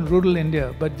more on rural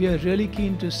India, but we are really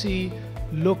keen to see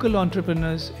local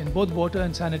entrepreneurs in both water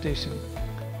and sanitation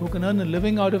who can earn a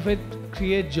living out of it,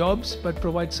 create jobs, but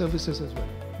provide services as well.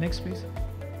 Next, please.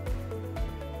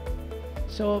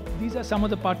 So these are some of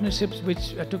the partnerships which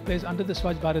took place under the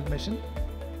Swachh Bharat mission.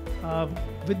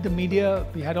 With the media,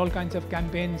 we had all kinds of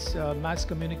campaigns, mass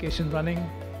communication running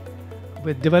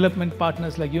with development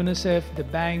partners like UNICEF, the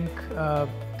bank,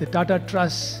 the Tata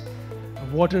Trust,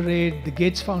 WaterAid, the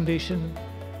Gates Foundation,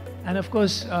 and of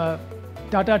course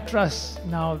Tata Trust.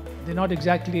 Now they're not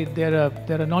exactly, they're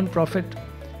a non-profit.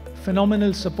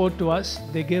 Phenomenal support to us.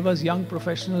 They gave us young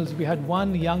professionals. We had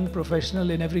one young professional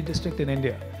in every district in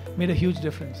India. Made a huge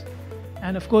difference.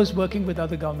 And of course working with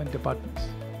other government departments.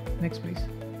 Next, please.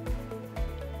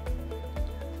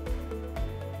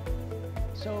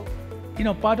 So, you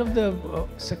know, part of the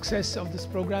success of this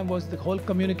program was the whole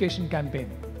communication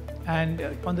campaign.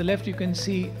 And on the left you can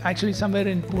see, actually somewhere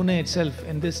in Pune itself,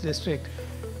 in this district,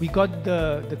 we got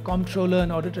the Comptroller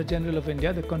and Auditor General of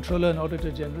India, the Controller and Auditor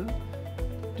General,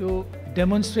 to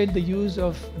demonstrate the use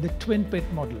of the twin pit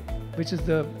model, which is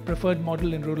the preferred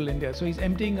model in rural India. So he's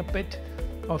emptying a pit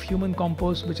of human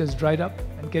compost which has dried up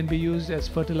and can be used as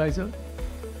fertilizer.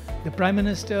 The Prime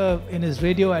Minister, in his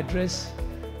radio address,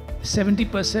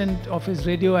 70% of his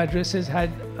radio addresses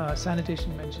had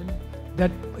sanitation mentioned.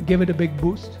 That gave it a big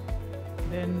boost.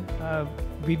 Then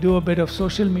we do a bit of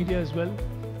social media as well.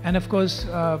 And of course,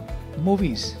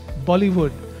 movies,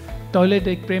 Bollywood. Toilet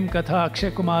Ek Prem Katha,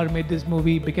 Akshay Kumar made this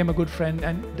movie, became a good friend,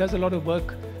 and does a lot of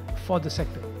work for the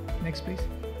sector. Next, please.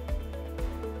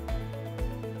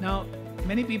 Now,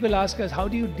 many people ask us, how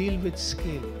do you deal with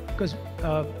scale? Because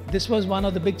this was one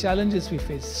of the big challenges we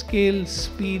faced. Scale,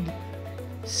 speed,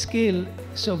 scale.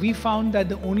 So we found that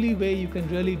the only way you can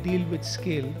really deal with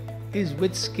scale is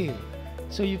with scale.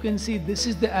 So you can see this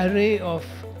is the array of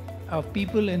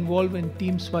people involved in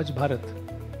Team Swachh Bharat.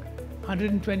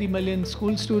 120 million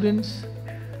school students,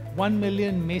 1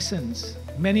 million masons,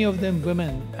 many of them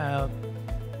women.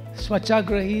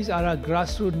 Swachhagrahis are our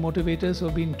grassroots motivators who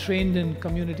have been trained in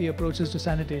community approaches to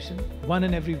sanitation, one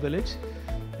in every village.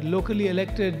 Locally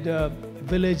elected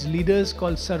village leaders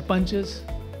called sarpanchas.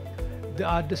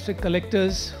 Our district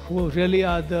collectors, who really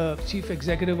are the chief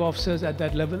executive officers at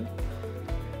that level.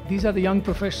 These are the young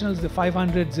professionals, the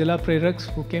 500 Zilla Preraks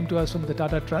who came to us from the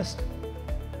Tata Trust.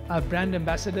 Our brand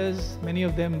ambassadors, many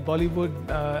of them Bollywood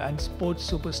and sports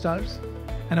superstars.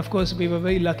 And of course, we were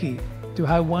very lucky to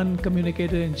have one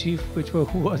communicator-in-chief,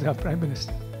 who was our Prime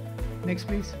Minister. Next,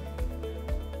 please.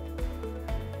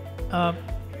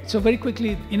 So very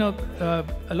quickly, you know,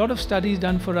 a lot of studies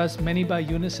done for us, many by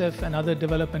UNICEF and other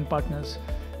development partners,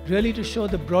 really to show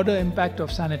the broader impact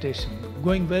of sanitation,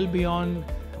 going well beyond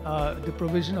the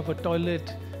provision of a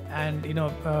toilet and, you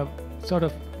know, sort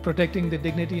of protecting the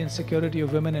dignity and security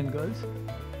of women and girls.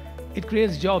 It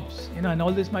creates jobs, you know, and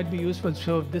all this might be useful.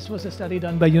 So this was a study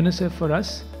done by UNICEF for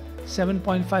us,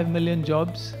 7.5 million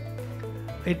jobs.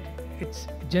 it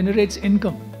generates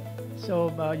income.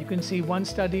 So you can see one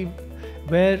study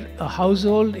where a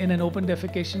household in an open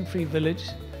defecation-free village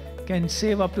can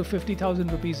save up to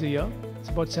 50,000 rupees a year. It's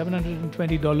about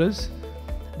 $720.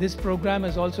 This program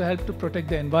has also helped to protect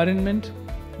the environment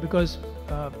because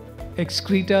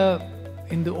excreta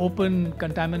in the open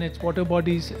contaminates water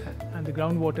bodies and the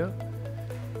groundwater.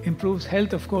 Improves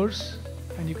health, of course,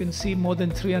 and you can see more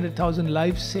than 300,000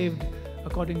 lives saved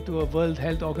according to a World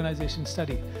Health Organization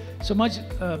study. So much,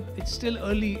 it's still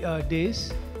early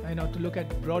days, to look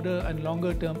at broader and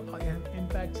longer term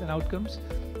impacts and outcomes,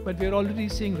 but we're already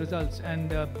seeing results,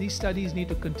 and these studies need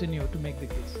to continue to make the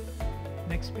case.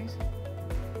 Next, please.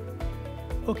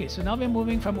 Okay, so now we're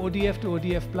moving from ODF to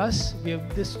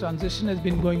ODF+. This transition has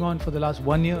been going on for the last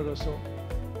 1 year or so.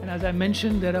 And as I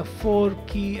mentioned, there are 4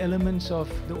 key elements of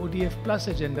the ODF+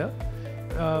 agenda,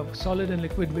 solid and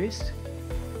liquid waste.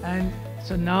 And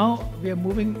so now we are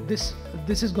moving, this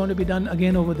is going to be done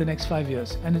again over the next 5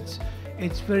 years. And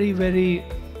it's very, very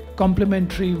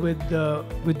complementary with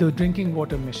the drinking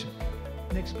water mission.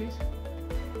 Next, please.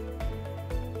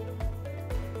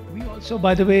 We also,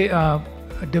 by the way,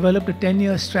 developed a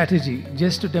 10-year strategy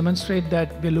just to demonstrate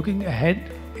that we're looking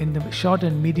ahead in the short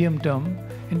and medium term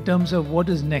in terms of what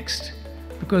is next.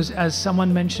 Because as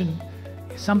someone mentioned,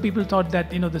 some people thought that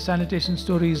the sanitation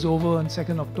story is over on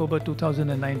 2nd October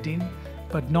 2019,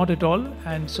 but not at all.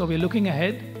 And so we're looking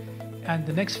ahead, and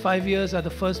the next 5 years are the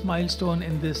first milestone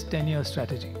in this 10-year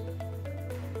strategy.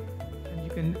 And you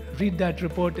can read that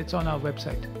report, it's on our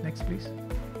website. Next, please.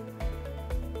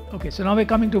 Okay, so now we're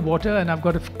coming to water, and I've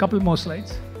got a couple more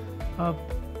slides.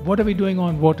 What are we doing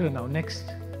on water now? Next.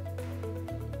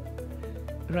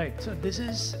 Right, so this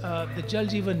is the Jal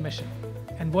Jeevan mission.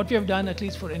 And what we have done, at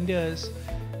least for India, is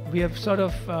we have sort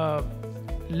of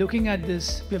looking at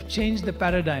this, we have changed the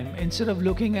paradigm. Instead of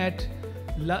looking at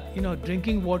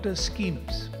drinking water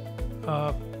schemes,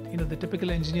 the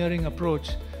typical engineering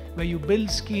approach where you build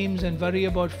schemes and worry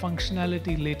about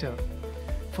functionality later.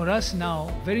 For us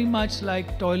now, very much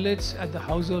like toilets at the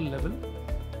household level,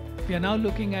 we are now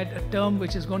looking at a term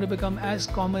which is going to become as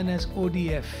common as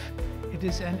ODF. It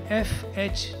is an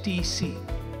FHTC,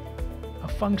 a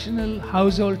functional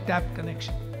household tap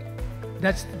connection.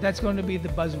 That's going to be the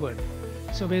buzzword.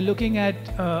 So we're looking at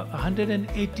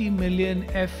 180 million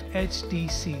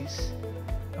FHTCs.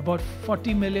 About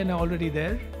 40 million are already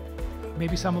there.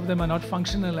 Maybe some of them are not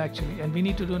functional actually, and we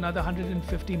need to do another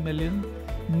 150 million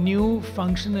new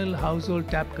functional household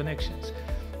tap connections.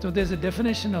 So there's a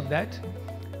definition of that,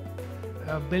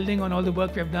 building on all the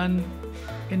work we have done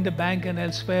in the bank and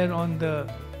elsewhere on the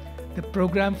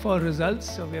program for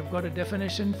results. So we have got a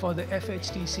definition for the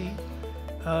FHTC,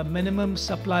 minimum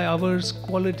supply hours,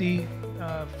 quality,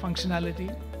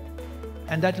 functionality,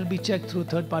 and that will be checked through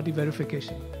third-party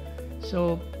verification.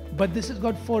 So, but this has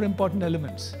got 4 important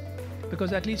elements,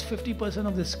 because at least 50%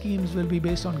 of the schemes will be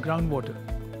based on groundwater,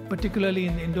 particularly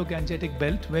in the Indo-Gangetic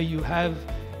belt where you have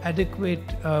adequate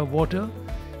water.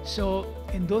 So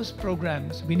in those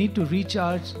programs, we need to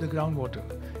recharge the groundwater.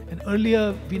 And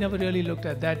earlier, we never really looked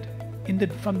at that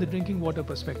from the drinking water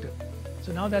perspective.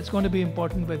 So now that's going to be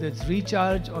important, whether it's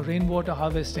recharge or rainwater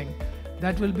harvesting.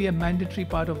 That will be a mandatory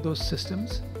part of those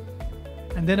systems.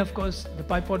 And then, of course, the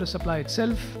pipe water supply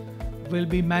itself will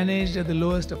be managed at the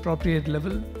lowest appropriate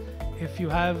level. If you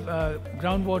have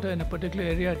groundwater in a particular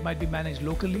area, it might be managed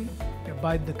locally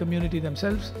by the community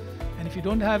themselves. And if you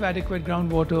don't have adequate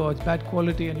groundwater or it's bad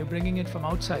quality and you're bringing it from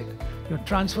outside, you're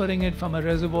transferring it from a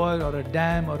reservoir or a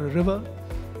dam or a river,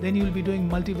 then you'll be doing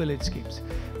multi-village schemes.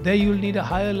 There you'll need a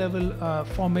higher level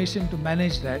formation to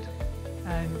manage that.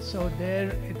 And so there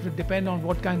it will depend on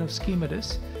what kind of scheme it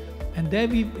is. And there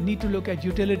we need to look at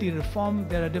utility reform.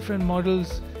 There are different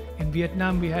models. In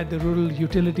Vietnam, we had the rural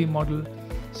utility model.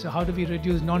 So how do we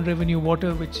reduce non-revenue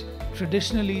water, which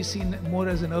traditionally is seen more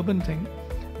as an urban thing,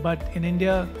 but in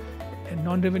India,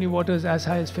 non-revenue water is as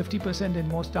high as 50% in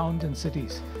most towns and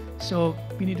cities. So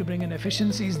we need to bring in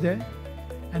efficiencies there.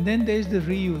 And then there's the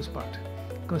reuse part,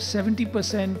 because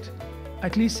 70%,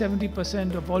 at least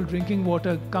 70% of all drinking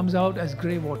water comes out as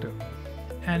grey water.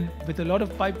 And with a lot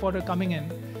of pipe water coming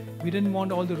in, we didn't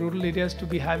want all the rural areas to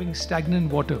be having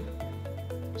stagnant water.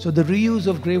 So the reuse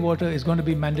of grey water is going to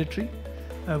be mandatory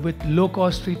with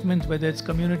low-cost treatments, whether it's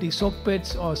community soak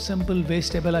pits or simple waste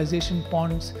stabilization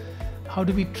ponds. How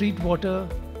do we treat water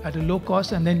at a low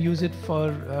cost and then use it for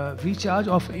recharge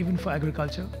or even for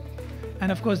agriculture?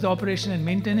 And of course, the operation and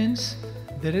maintenance.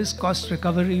 There is cost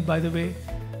recovery, by the way.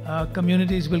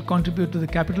 Communities will contribute to the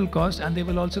capital cost, and they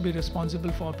will also be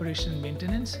responsible for operation and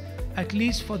maintenance, at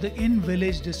least for the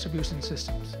in-village distribution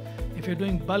systems. If you're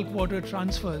doing bulk water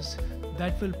transfers,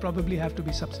 that will probably have to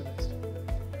be subsidized.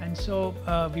 And so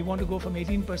we want to go from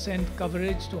 18%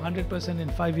 coverage to 100% in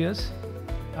 5 years.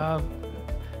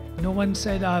 No one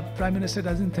said our Prime Minister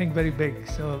doesn't think very big.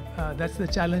 So that's the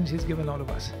challenge he's given all of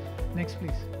us. Next,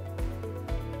 please.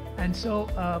 And so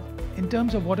in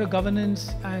terms of water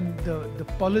governance and the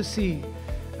policy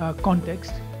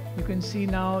context, you can see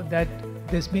now that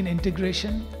there's been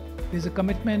integration. There's a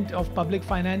commitment of public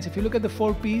finance. If you look at the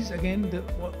 4 Ps, again,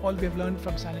 all we have learned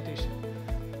from sanitation.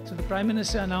 So the Prime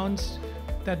Minister announced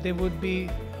that there would be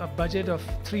a budget of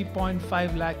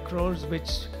 3.5 lakh crores,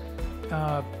 which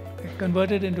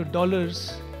converted into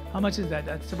dollars. How much is that?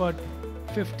 That's about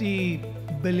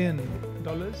 $50 billion.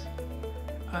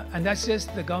 And that's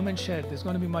just the government share. There's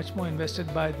going to be much more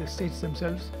invested by the states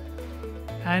themselves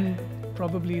and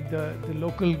probably the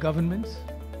local governments.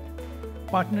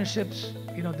 Partnerships,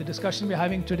 the discussion we're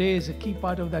having today is a key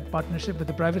part of that partnership with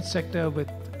the private sector,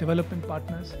 with development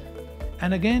partners.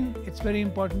 And again, it's very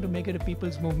important to make it a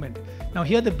people's movement. Now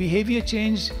here, the behavior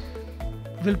change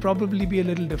will probably be a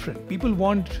little different. People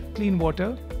want clean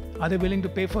water. Are they willing to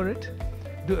pay for it?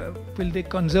 Will they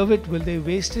conserve it? Will they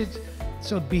waste it?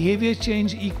 So behavior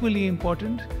change equally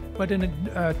important, but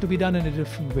to be done in a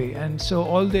different way. And so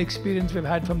all the experience we've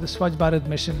had from the Swachh Bharat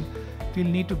mission, we'll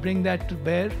need to bring that to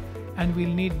bear, and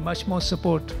we'll need much more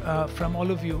support from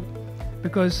all of you.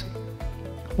 Because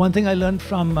one thing I learned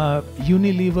from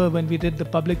Unilever when we did the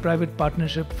public-private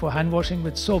partnership for hand washing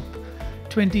with soap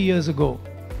 20 years ago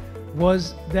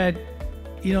was that,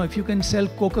 if you can sell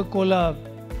Coca-Cola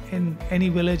in any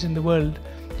village in the world,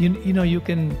 you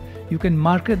can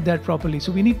market that properly.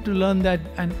 So we need to learn that,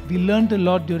 and we learned a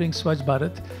lot during Swachh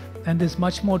Bharat, and there's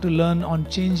much more to learn on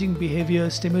changing behavior,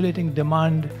 stimulating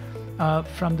demand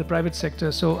from the private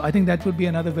sector. So I think that would be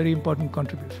another very important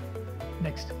contribution.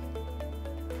 Next.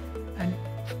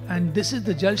 And this is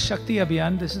the Jal Shakti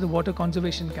Abhiyan. This is the water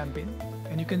conservation campaign.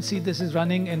 And you can see this is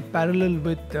running in parallel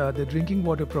with the drinking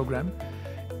water program.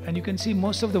 And you can see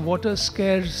most of the water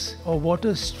scarce or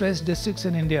water stressed districts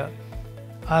in India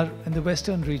are in the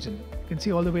western region. You can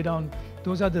see all the way down.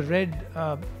 Those are the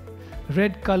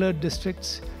red colored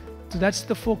districts. So that's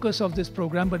the focus of this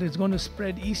program, but it's going to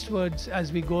spread eastwards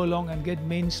as we go along and get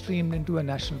mainstreamed into a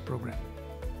national program.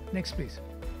 Next, please.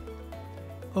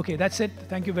 Okay, that's it.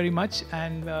 Thank you very much.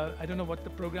 And I don't know what the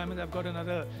program is. I've got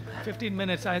another 15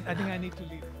 minutes. I think I need to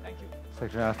leave. Thank you.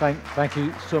 Secretary, thank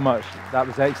you so much. That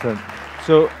was excellent.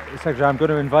 So, Secretary, I'm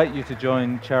going to invite you to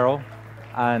join Cheryl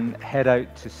and head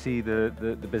out to see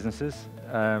the businesses.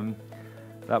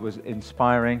 That was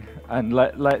inspiring. And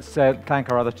let's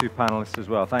thank our other 2 panelists as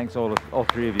well. Thanks all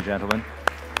 3 of you, gentlemen.